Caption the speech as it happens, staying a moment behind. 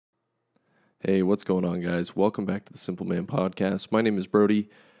Hey, what's going on, guys? Welcome back to the Simple Man Podcast. My name is Brody.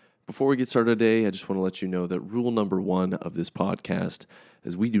 Before we get started today, I just want to let you know that rule number one of this podcast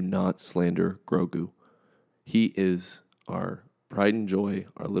is we do not slander Grogu. He is our pride and joy,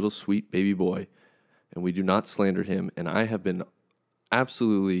 our little sweet baby boy, and we do not slander him. And I have been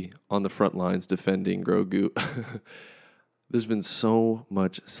absolutely on the front lines defending Grogu. There's been so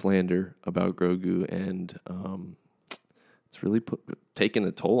much slander about Grogu, and it's really taken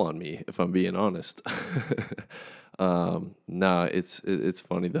a toll on me, if I'm being honest. It's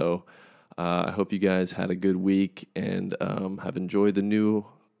funny though. I hope you guys had a good week and have enjoyed the new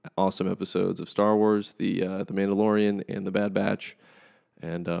awesome episodes of Star Wars, the Mandalorian, and the Bad Batch.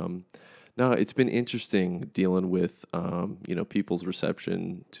 And no, it's been interesting dealing with people's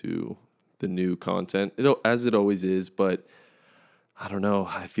reception to the new content, as it always is, but. I don't know.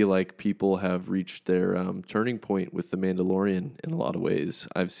 I feel like people have reached their turning point with The Mandalorian in a lot of ways.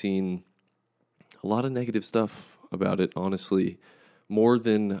 I've seen a lot of negative stuff about it, honestly, more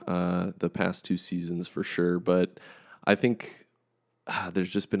than the past two seasons for sure. But I think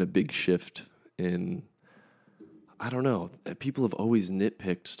there's just been a big shift in, I don't know. People have always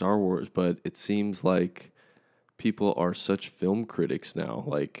nitpicked Star Wars, but it seems like people are such film critics now,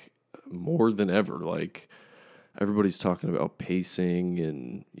 like more than ever. Like, everybody's talking about pacing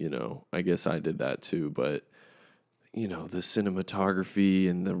and, I guess I did that too, but, the cinematography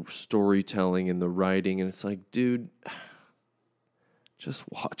and the storytelling and the writing. And it's like, dude, just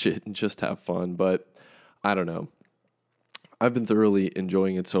watch it and just have fun. But I don't know. I've been thoroughly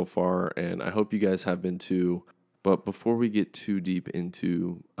enjoying it so far, and I hope you guys have been too. But before we get too deep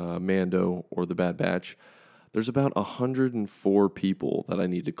into Mando or the Bad Batch, there's about 104 people that I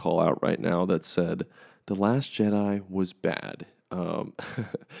need to call out right now that said, The Last Jedi was bad.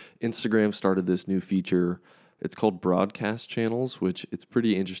 Instagram started this new feature. It's called broadcast channels, which it's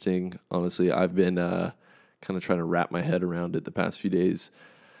pretty interesting. Honestly, I've been kind of trying to wrap my head around it the past few days.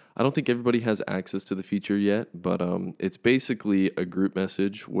 I don't think everybody has access to the feature yet, but it's basically a group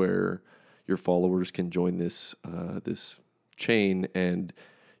message where your followers can join this chain, and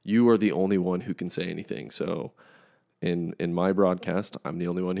you are the only one who can say anything. So in my broadcast, I'm the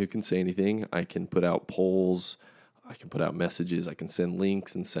only one who can say anything. I can put out polls, I can put out messages, I can send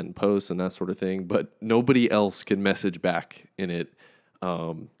links and send posts and that sort of thing, but nobody else can message back in it.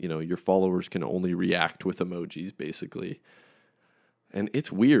 Your followers can only react with emojis, basically. And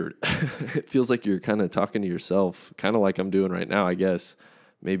it's weird. It feels like you're kind of talking to yourself, kind of like I'm doing right now, I guess.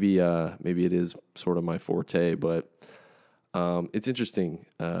 Maybe it is sort of my forte, but it's interesting.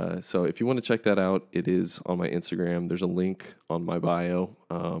 So if you want to check that out, it is on my Instagram. There's a link on my bio.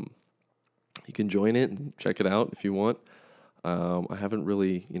 You can join it and check it out if you want. I haven't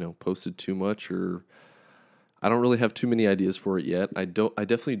really, posted too much, or I don't really have too many ideas for it yet. I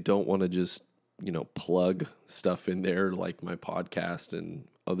definitely don't want to just, plug stuff in there like my podcast and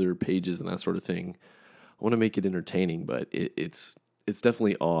other pages and that sort of thing. I want to make it entertaining, but it's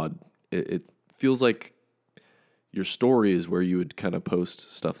definitely odd. It feels like your story is where you would kind of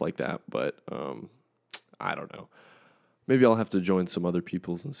post stuff like that, but I don't know. Maybe I'll have to join some other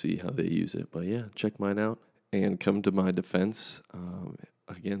people's and see how they use it. But yeah, check mine out and come to my defense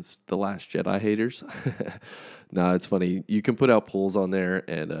against the Last Jedi haters. Nah, it's funny. You can put out polls on there,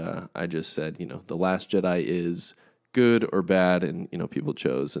 and I just said, the Last Jedi is good or bad, and, people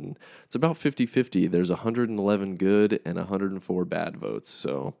chose. And it's about 50-50. There's 111 good and 104 bad votes.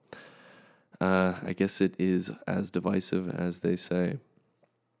 So I guess it is as divisive as they say.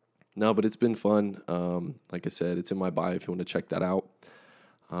 No, but it's been fun. Like I said, it's in my bio if you want to check that out.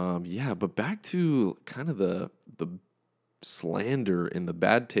 But back to kind of the slander and the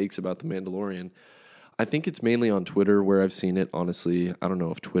bad takes about the Mandalorian. I think it's mainly on Twitter where I've seen it. Honestly, I don't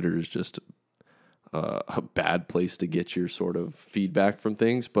know if Twitter is just a bad place to get your sort of feedback from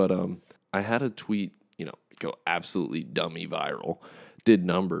things, but I had a tweet, go absolutely dummy viral, did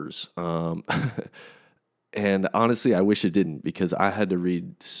numbers. And honestly, I wish it didn't, because I had to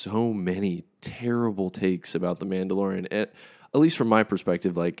read so many terrible takes about The Mandalorian. At least from my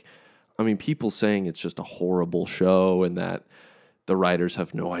perspective, people saying it's just a horrible show and that the writers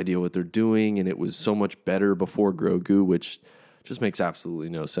have no idea what they're doing and it was so much better before Grogu, which just makes absolutely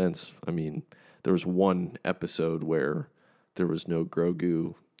no sense. I mean, there was one episode where there was no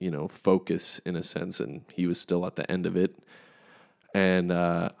Grogu, focus in a sense, and he was still at the end of it. And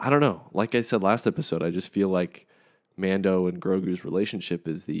I don't know. Like I said last episode, I just feel like Mando and Grogu's relationship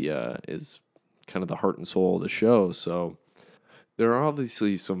is is kind of the heart and soul of the show. So there are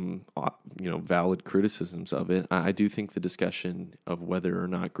obviously some valid criticisms of it. I do think the discussion of whether or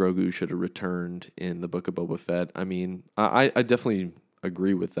not Grogu should have returned in the Book of Boba Fett. I mean, I definitely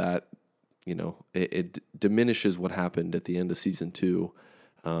agree with that it diminishes what happened at the end of season 2,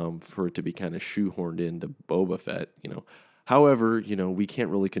 for it to be kind of shoehorned into Boba Fett. However, we can't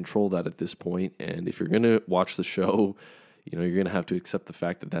really control that at this point, and if you're gonna watch the show, you're gonna have to accept the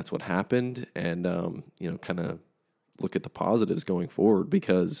fact that that's what happened, and kind of look at the positives going forward,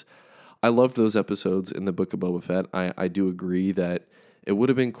 because I loved those episodes in the Book of Boba Fett. I do agree that it would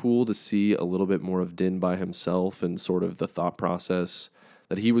have been cool to see a little bit more of Din by himself and sort of the thought process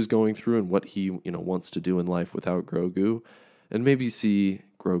that he was going through and what he wants to do in life without Grogu, and maybe see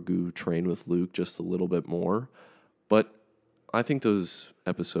Grogu train with Luke just a little bit more. But I think those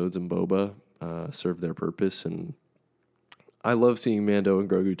episodes in Boba serve their purpose, and I love seeing Mando and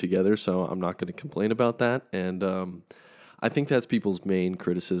Grogu together, so I'm not going to complain about that. And I think that's people's main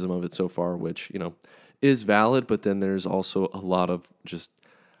criticism of it so far, which, is valid, but then there's also a lot of just,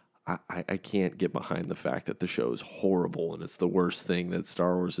 I can't get behind the fact that the show is horrible and it's the worst thing that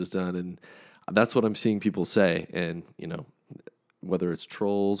Star Wars has done. And that's what I'm seeing people say. And, whether it's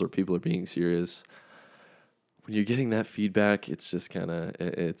trolls or people are being serious, when you're getting that feedback, it's just kind of,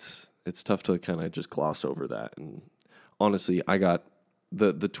 it's tough to kind of just gloss over that. And honestly, I got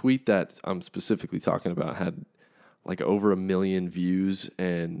the tweet that I'm specifically talking about had like over 1 million views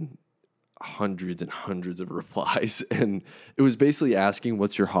and hundreds and hundreds of replies. And it was basically asking,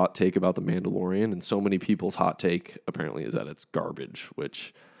 what's your hot take about The Mandalorian? And so many people's hot take apparently is that it's garbage,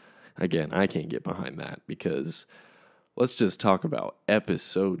 which, again, I can't get behind that, because let's just talk about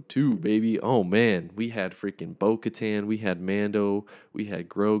episode 2, baby. Oh, man, we had freaking Bo-Katan, we had Mando, we had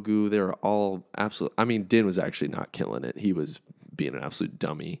Grogu. They were all absolute. I mean, Din was actually not killing it. He was being an absolute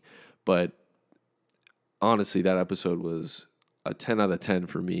dummy. But honestly, that episode was a 10 out of 10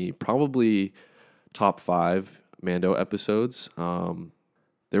 for me. Probably top 5 Mando episodes.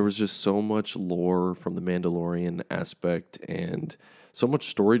 There was just so much lore from the Mandalorian aspect and so much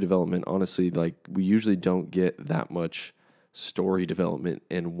story development. Honestly, like, we usually don't get that much story development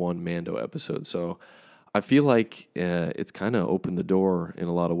in one Mando episode. So I feel like it's kind of opened the door in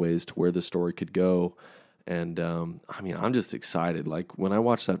a lot of ways to where the story could go. And I mean, I'm just excited. Like, when I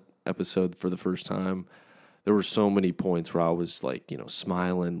watched that episode for the first time, there were so many points where I was like,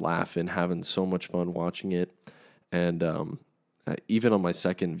 smiling, laughing, having so much fun watching it. And even on my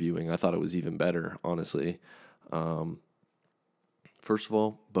second viewing, I thought it was even better, honestly. First of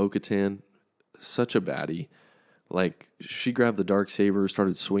all, Bo-Katan, such a baddie. Like, she grabbed the darksaber,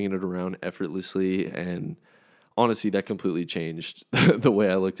 started swinging it around effortlessly, and honestly, that completely changed the way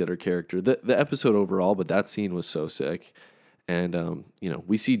I looked at her character. The episode overall, but that scene was so sick. And,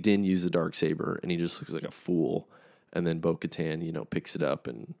 we see Din use the darksaber, and he just looks like a fool. And then Bo-Katan, picks it up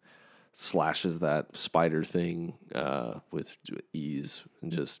and slashes that spider thing with ease,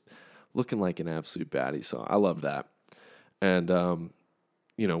 and just looking like an absolute baddie. So I love that. And,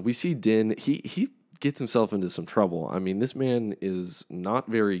 we see Din, he gets himself into some trouble. I mean, this man is not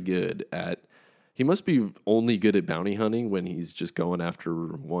very good at, he must be only good at bounty hunting when he's just going after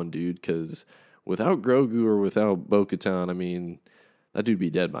one dude, because without Grogu or without Bo-Katan, I mean, that dude'd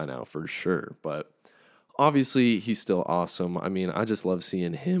be dead by now for sure. But obviously, he's still awesome. I mean, I just love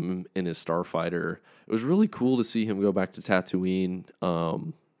seeing him in his starfighter. It was really cool to see him go back to Tatooine.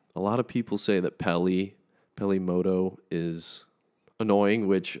 A lot of people say that Peli Moto is annoying,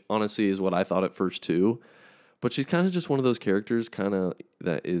 which honestly is what I thought at first too. But she's kind of just one of those characters kind of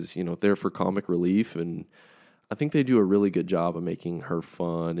that is, there for comic relief. And I think they do a really good job of making her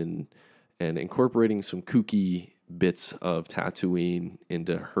fun and incorporating some kooky bits of Tatooine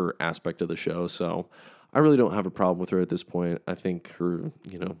into her aspect of the show. So I really don't have a problem with her at this point. I think her,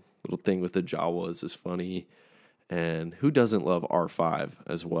 little thing with the Jawas is funny. And who doesn't love R5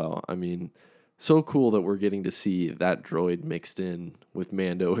 as well? I mean, so cool that we're getting to see that droid mixed in with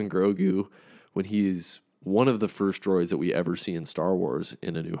Mando and Grogu when he's one of the first droids that we ever see in Star Wars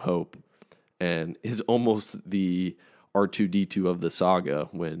in A New Hope, and is almost the R2-D2 of the saga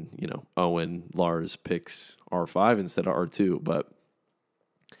when, Owen Lars picks R5 instead of R2. But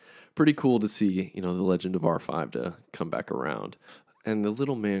pretty cool to see, the legend of R5 to come back around. And the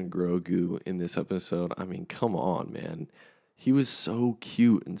little man Grogu in this episode, I mean, come on, man. He was so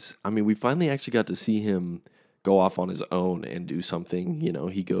cute. And I mean, we finally actually got to see him go off on his own and do something.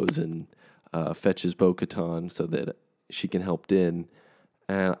 He goes and fetches Bo-Katan so that she can help Din.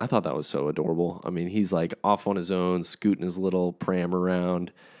 And I thought that was so adorable. I mean, he's like off on his own, scooting his little pram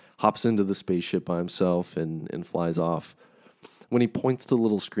around, hops into the spaceship by himself and flies off. When he points the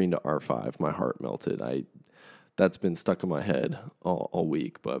little screen to R5, my heart melted. That's been stuck in my head all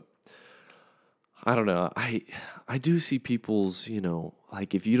week. But I don't know. I do see people's,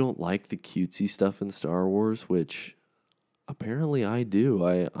 like, if you don't like the cutesy stuff in Star Wars, which Apparently, I do.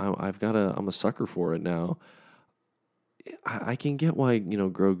 I've got a. I'm a sucker for it now. I can get why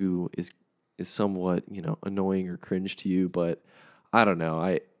Grogu is somewhat annoying or cringe to you, but I don't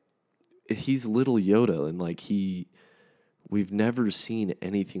know. He's little Yoda, and like we've never seen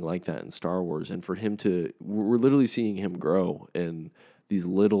anything like that in Star Wars, and for him to we're literally seeing him grow and these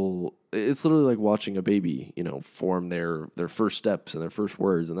little. It's literally like watching a baby, form their first steps and their first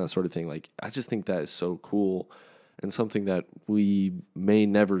words and that sort of thing. Like I just think that is so cool and something that we may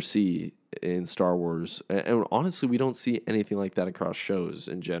never see in Star Wars. And honestly, we don't see anything like that across shows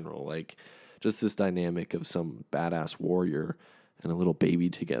in general. Like just this dynamic of some badass warrior and a little baby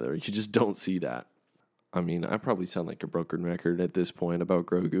together. You just don't see that. I mean, I probably sound like a broken record at this point about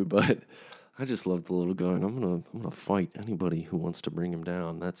Grogu, but I just love the little guy, and I'm gonna fight anybody who wants to bring him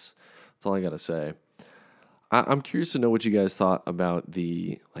down. That's all I gotta say. I'm curious to know what you guys thought about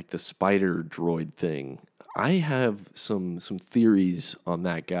the spider droid thing. I have some theories on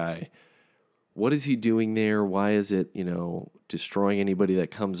that guy. What is he doing there? Why is it, destroying anybody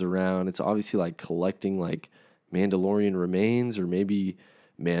that comes around? It's obviously like collecting like Mandalorian remains or maybe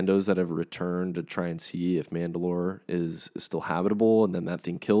Mandos that have returned to try and see if Mandalore is still habitable and then that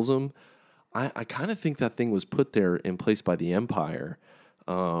thing kills him. I kind of think that thing was put there in place by the Empire.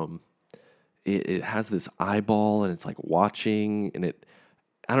 Um, it has this eyeball and it's like watching and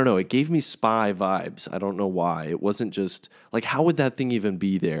I don't know, it gave me spy vibes. I don't know why. It wasn't just like how would that thing even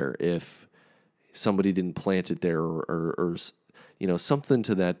be there if somebody didn't plant it there or something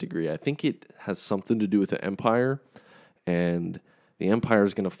to that degree. I think it has something to do with the Empire, and the Empire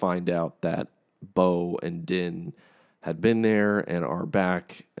is going to find out that Bo and Din had been there and are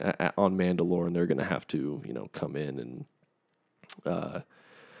back on Mandalore, and they're going to have to come in and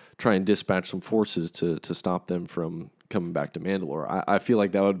try and dispatch some forces to stop them from coming back to Mandalore. I feel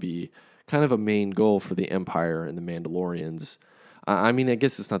like that would be kind of a main goal for the Empire and the Mandalorians. I mean, I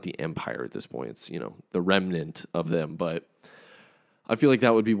guess it's not the Empire at this point. It's, the remnant of them. But I feel like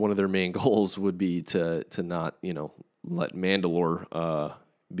that would be one of their main goals would be to not, let Mandalore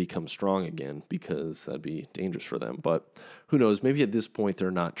become strong again because that'd be dangerous for them. But who knows? Maybe at this point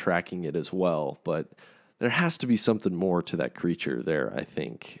they're not tracking it as well. But there has to be something more to that creature there, I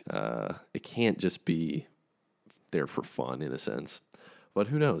think. It can't just be there for fun, in a sense. But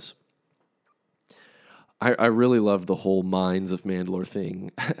who knows? I really love the whole Mines of Mandalore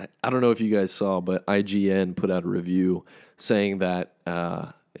thing. I don't know if you guys saw, but IGN put out a review saying that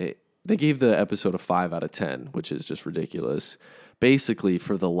they gave the episode a 5 out of 10, which is just ridiculous. Basically,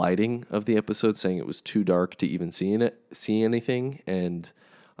 for the lighting of the episode, saying it was too dark to even see anything. And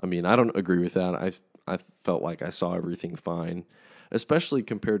I mean, I don't agree with that. I felt like I saw everything fine, especially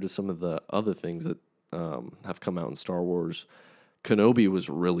compared to some of the other things that have come out in Star Wars. Kenobi was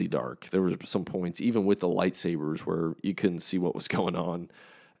really dark. There were some points, even with the lightsabers, where you couldn't see what was going on.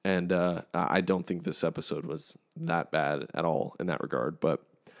 And I don't think this episode was that bad at all in that regard. But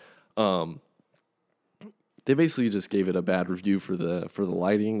they basically just gave it a bad review for the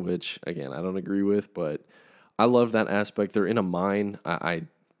lighting, which again I don't agree with. But I love that aspect. They're in a mine. I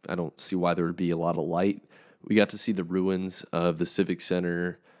don't see why there would be a lot of light. We got to see the ruins of the Civic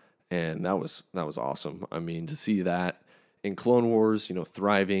Center, and that was awesome. I mean, to see that in Clone Wars,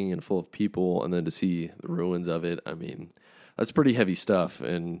 thriving and full of people, and then to see the ruins of it, I mean, that's pretty heavy stuff.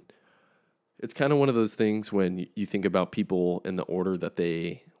 And it's kind of one of those things when you think about people in the order that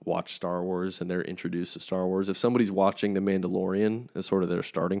they watch Star Wars and they're introduced to Star Wars. If somebody's watching The Mandalorian as sort of their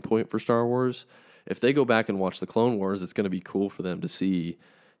starting point for Star Wars, if they go back and watch the Clone Wars, it's going to be cool for them to see,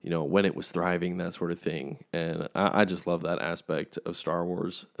 when it was thriving, that sort of thing. And I just love that aspect of Star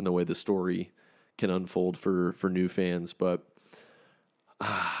Wars and the way the story can unfold for new fans. But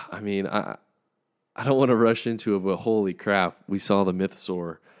I mean, I don't want to rush into it, but holy crap, we saw the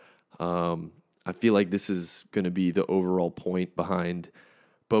Mythosaur. I feel like this is going to be the overall point behind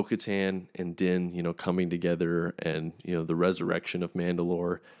Bo-Katan and Din, coming together and, the resurrection of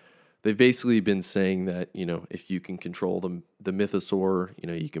Mandalore. They've basically been saying that, if you can control the Mythosaur,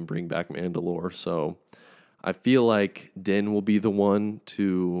 you can bring back Mandalore. So I feel like Din will be the one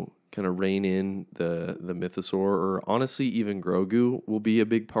to kind of rein in the Mythosaur, or honestly, even Grogu will be a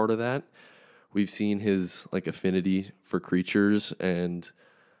big part of that. We've seen his like affinity for creatures, and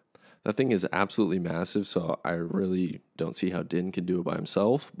that thing is absolutely massive. So I really don't see how Din can do it by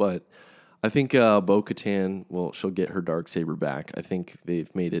himself. But I think Bo-Katan, well, she'll get her Darksaber back. I think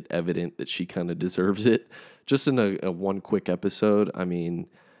they've made it evident that she kind of deserves it. Just in a one quick episode, I mean,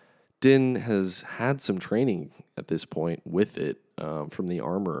 Din has had some training at this point with it from the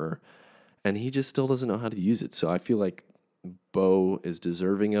armorer, and he just still doesn't know how to use it. So I feel like Bo is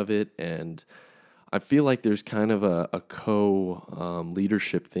deserving of it, and I feel like there's kind of a co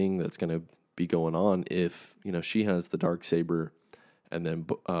leadership thing that's going to be going on if, she has the dark saber and then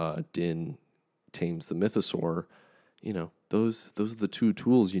Din tames the mythosaur. Those are the two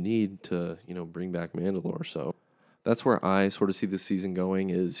tools you need to, bring back Mandalore. So that's where I sort of see this season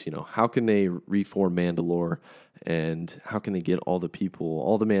going is, how can they reform Mandalore and how can they get all the people,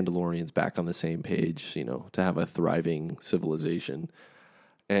 all the Mandalorians back on the same page, to have a thriving civilization.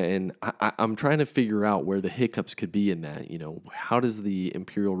 And I'm trying to figure out where the hiccups could be in that. How does the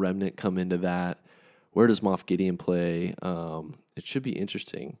Imperial Remnant come into that? Where does Moff Gideon play? It should be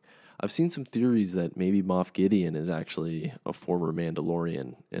interesting. I've seen some theories that maybe Moff Gideon is actually a former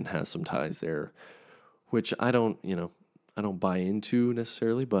Mandalorian and has some ties there, which I don't buy into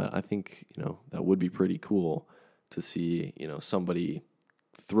necessarily, but I think, that would be pretty cool to see, somebody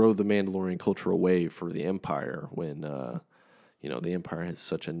throw the Mandalorian culture away for the Empire when, the Empire has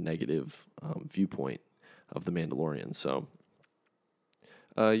such a negative viewpoint of the Mandalorian. So,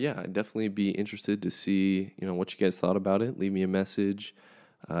 yeah, I'd definitely be interested to see, what you guys thought about it. Leave me a message.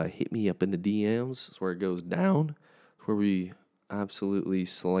 Hit me up in the DMs. That's where it goes down. Where we absolutely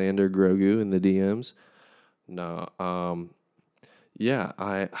slander Grogu in the DMs. No,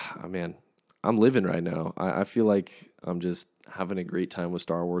 yeah, man, I'm living right now. I feel like I'm just having a great time with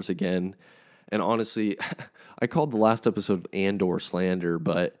Star Wars again. And honestly, I called the last episode Andor Slander,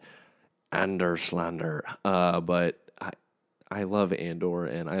 but Andor Slander. But I love Andor,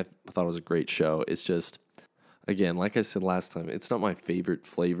 and I thought it was a great show. It's just, again, like I said last time, it's not my favorite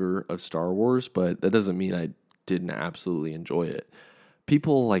flavor of Star Wars, but that doesn't mean I didn't absolutely enjoy it.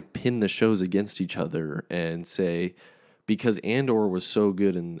 People like pin the shows against each other and say because Andor was so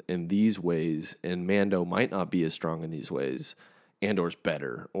good in these ways and Mando might not be as strong in these ways, Andor's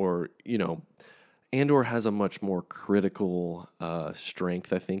better. Or, Andor has a much more critical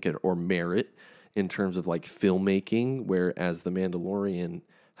strength, I think, or merit in terms of like filmmaking, whereas The Mandalorian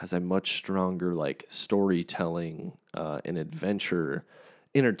has a much stronger like storytelling and adventure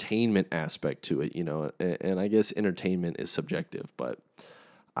entertainment aspect to it, and I guess entertainment is subjective, but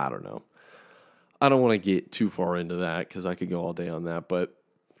I don't know. I don't want to get too far into that because I could go all day on that, but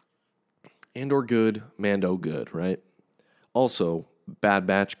Andor good, Mando good, right? Also, Bad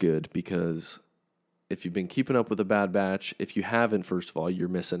Batch good because if you've been keeping up with the Bad Batch, if you haven't, first of all, you're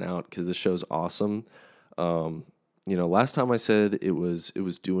missing out because the show's awesome. Last time I said it was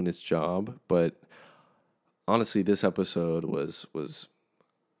doing its job, but honestly, this episode was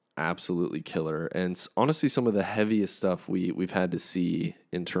absolutely killer, and honestly, some of the heaviest stuff we've had to see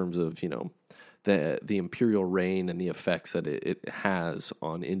in terms of the Imperial reign and the effects that it has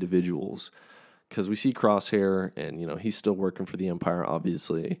on individuals. Because we see Crosshair, and he's still working for the Empire,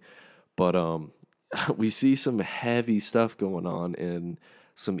 obviously, but we see some heavy stuff going on and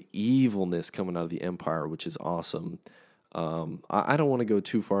some evilness coming out of the Empire, which is awesome. I don't want to go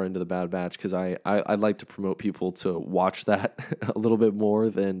too far into the Bad Batch because I'd like to promote people to watch that a little bit more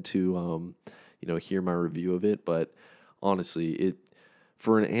than to hear my review of it. But honestly,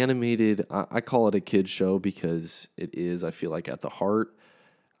 for an animated, I call it a kid show because it is, I feel like, at the heart.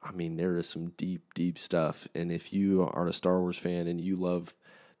 I mean, there is some deep, deep stuff. And if you are a Star Wars fan and you love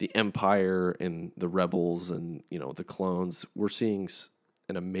the Empire and the Rebels and, the clones, we're seeing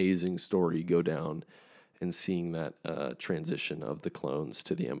an amazing story go down and seeing that transition of the clones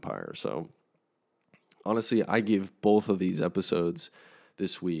to the Empire. So, honestly, I give both of these episodes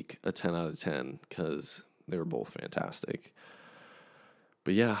this week a 10 out of 10 because they were both fantastic.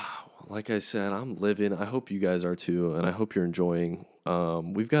 But yeah, like I said, I'm living. I hope you guys are too, and I hope you're enjoying.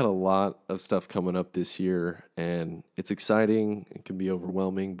 We've got a lot of stuff coming up this year, and it's exciting. It can be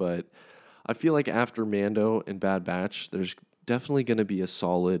overwhelming, but I feel like after Mando and Bad Batch, there's definitely going to be a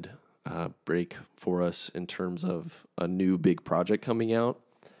solid break for us in terms of a new big project coming out.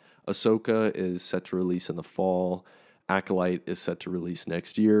 Ahsoka is set to release in the fall. Acolyte is set to release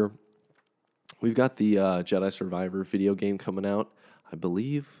next year. We've got the Jedi Survivor video game coming out, I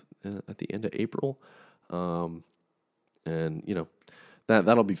believe, at the end of April. And,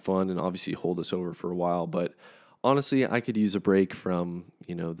 that'll be fun and obviously hold us over for a while. But honestly, I could use a break from,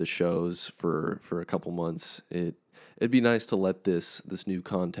 the shows for a couple months. It'd be nice to let this new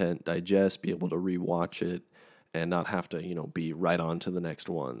content digest, be able to rewatch it, and not have to, be right on to the next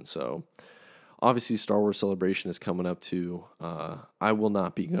one. So obviously Star Wars Celebration is coming up too. I will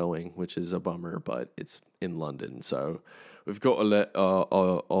not be going, which is a bummer, but it's in London. So we've got to let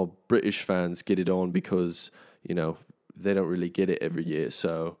our British fans get it on because, they don't really get it every year.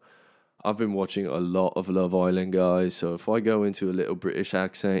 So I've been watching a lot of Love Island, guys. So if I go into a little British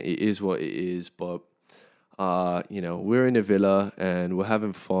accent, it is what it is. But we're in a villa and we're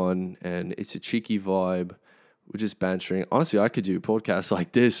having fun and it's a cheeky vibe. We're just bantering. Honestly, I could do podcasts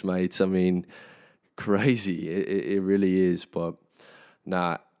like this, mates. I mean, crazy. It really is. But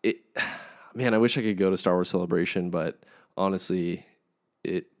nah, man, I wish I could go to Star Wars Celebration, but honestly,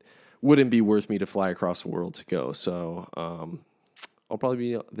 it wouldn't be worth me to fly across the world to go. So I'll probably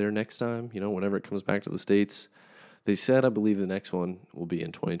be there next time, whenever it comes back to the States. They said, I believe the next one will be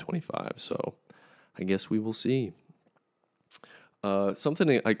in 2025. So I guess we will see.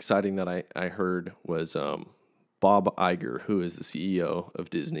 Something exciting that I heard was Bob Iger, who is the CEO of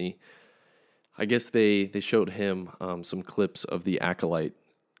Disney. I guess they showed him some clips of the Acolyte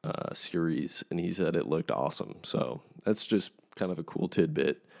series, and he said it looked awesome. So that's just kind of a cool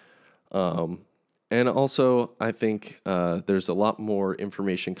tidbit. And also, I think there's a lot more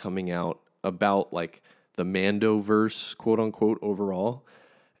information coming out about like the Mandoverse, quote unquote, overall,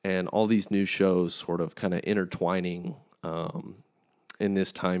 and all these new shows sort of kind of intertwining in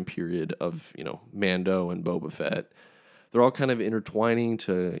this time period of Mando and Boba Fett. They're all kind of intertwining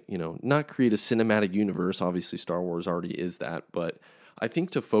to not create a cinematic universe. Obviously, Star Wars already is that, but I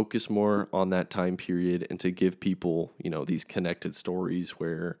think to focus more on that time period and to give people these connected stories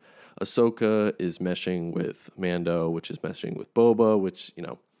where Ahsoka is meshing with Mando, which is meshing with Boba,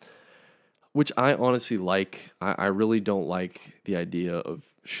 which I honestly like. I really don't like the idea of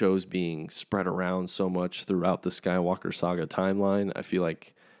shows being spread around so much throughout the Skywalker saga timeline. I feel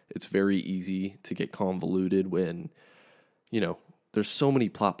like it's very easy to get convoluted when, there's so many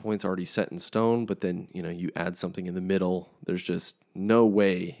plot points already set in stone, but then, you add something in the middle. There's just no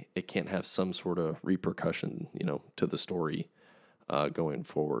way it can't have some sort of repercussion, to the story going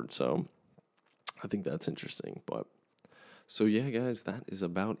forward. So I think that's interesting. But so yeah, guys, that is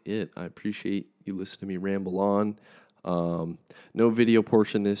about it. I appreciate you listening to me ramble on. No video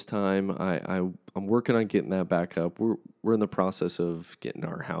portion this time. I'm working on getting that back up. We're in the process of getting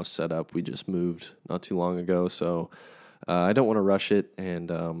our house set up. We just moved not too long ago, so I don't want to rush it, and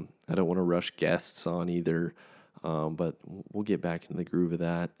I don't want to rush guests on either. But we'll get back into the groove of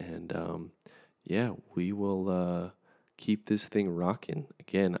that, and yeah, we will keep this thing rocking.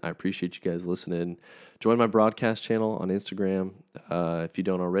 Again, I appreciate you guys listening. Join my broadcast channel on Instagram. If you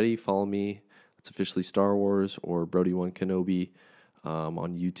don't already, follow me. It's officially Star Wars or Brody1 Kenobi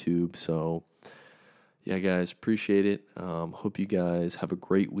on YouTube. So, yeah, guys, appreciate it. Hope you guys have a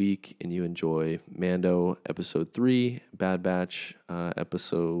great week and you enjoy Mando Episode 3, Bad Batch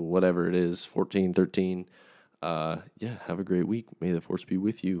Episode, whatever it is, 14, 13. Yeah, have a great week. May the Force be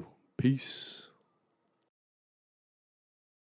with you. Peace.